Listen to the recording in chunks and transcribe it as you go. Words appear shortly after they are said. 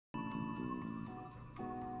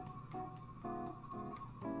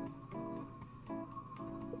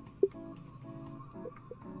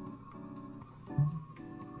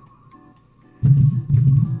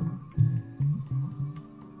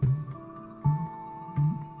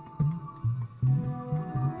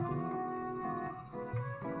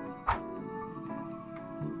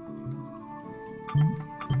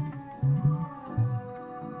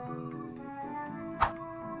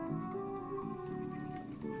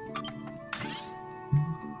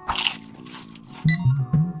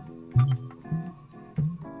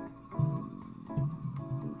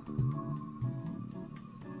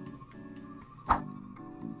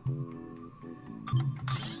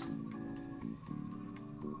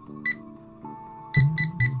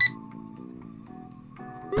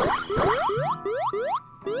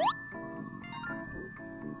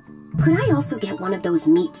Could I also get one of those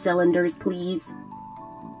meat cylinders, please?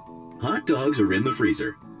 Hot dogs are in the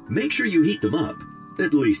freezer. Make sure you heat them up,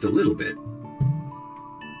 at least a little bit.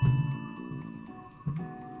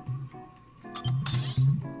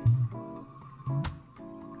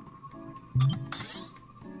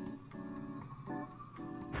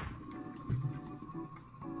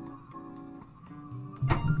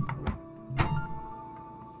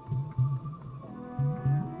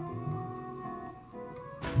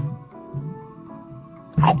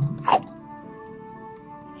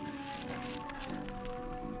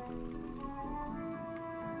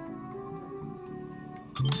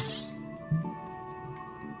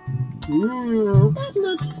 That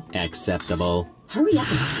looks acceptable. Hurry up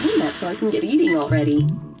and scan that so I can get eating already.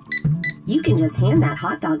 You can just hand that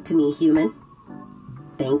hot dog to me, human.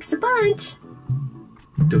 Thanks a bunch.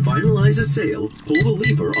 To finalize a sale, pull the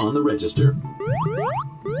lever on the register.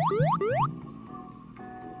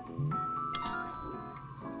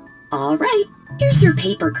 All right, here's your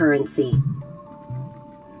paper currency.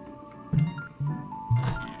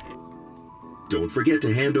 Don't forget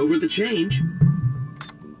to hand over the change.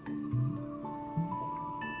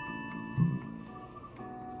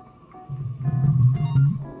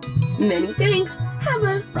 Many thanks. Have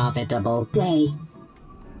a profitable day.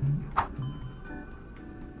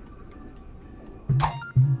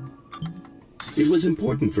 It was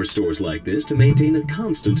important for stores like this to maintain a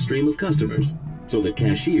constant stream of customers, so that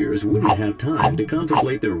cashiers wouldn't have time to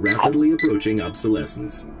contemplate their rapidly approaching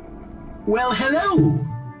obsolescence. Well, hello!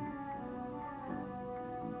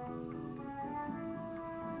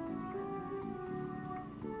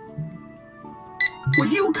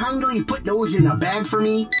 Would you kindly put those in a bag for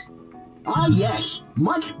me? Ah, yes,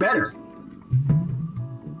 much better.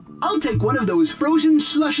 I'll take one of those frozen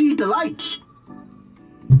slushy delights.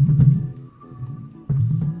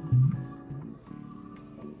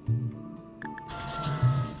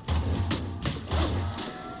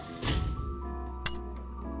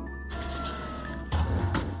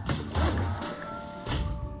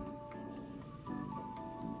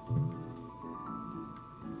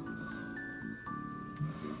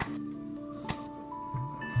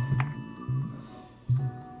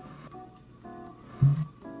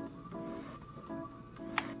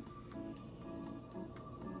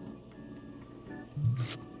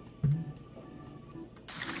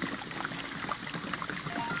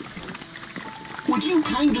 Would you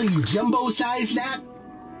kindly jumbo-size that?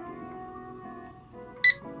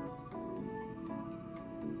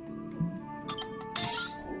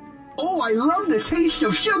 Oh, I love the taste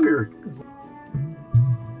of sugar!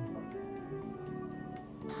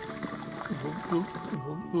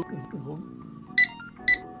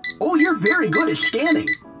 Oh, you're very good at scanning.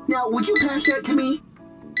 Now, would you pass that to me?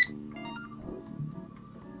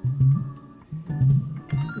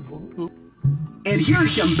 And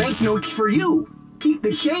here's some banknotes for you. Keep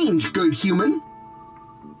the change, good human.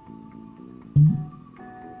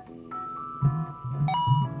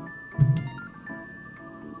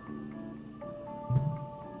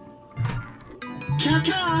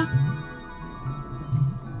 Cha-cha!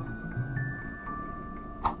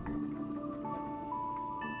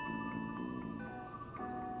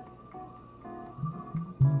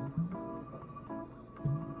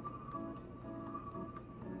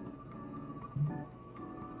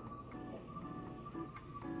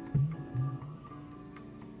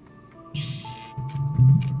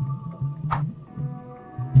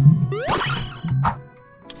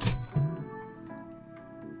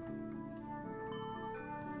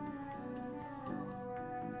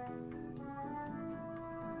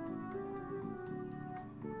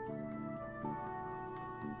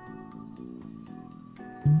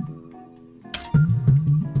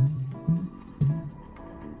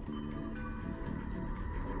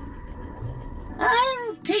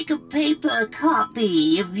 I'll take a paper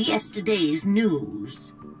copy of yesterday's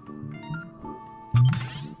news.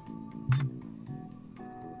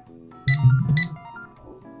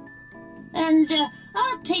 And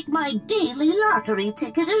I'll take my daily lottery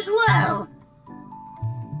ticket as well.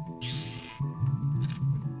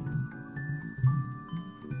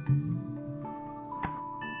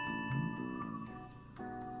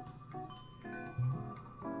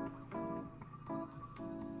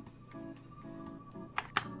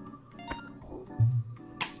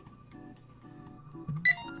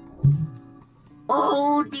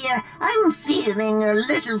 Oh dear, I'm feeling a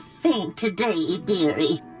little faint today,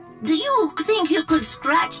 dearie. Do you think you could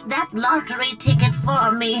scratch that lottery ticket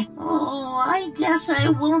for me? Oh, I guess I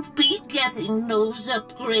won't be getting those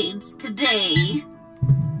upgrades today.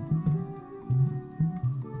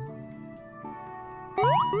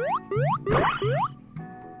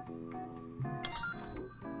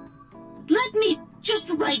 Let me just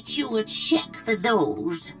write you a check for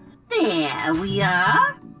those. There we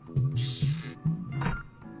are.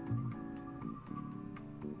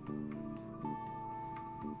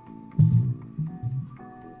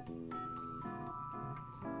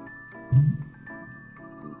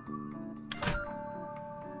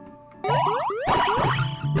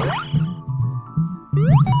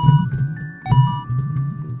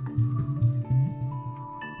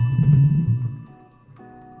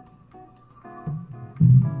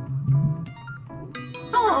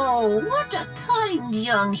 Oh, what a kind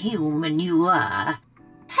young human you are.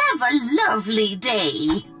 Have a lovely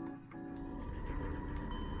day.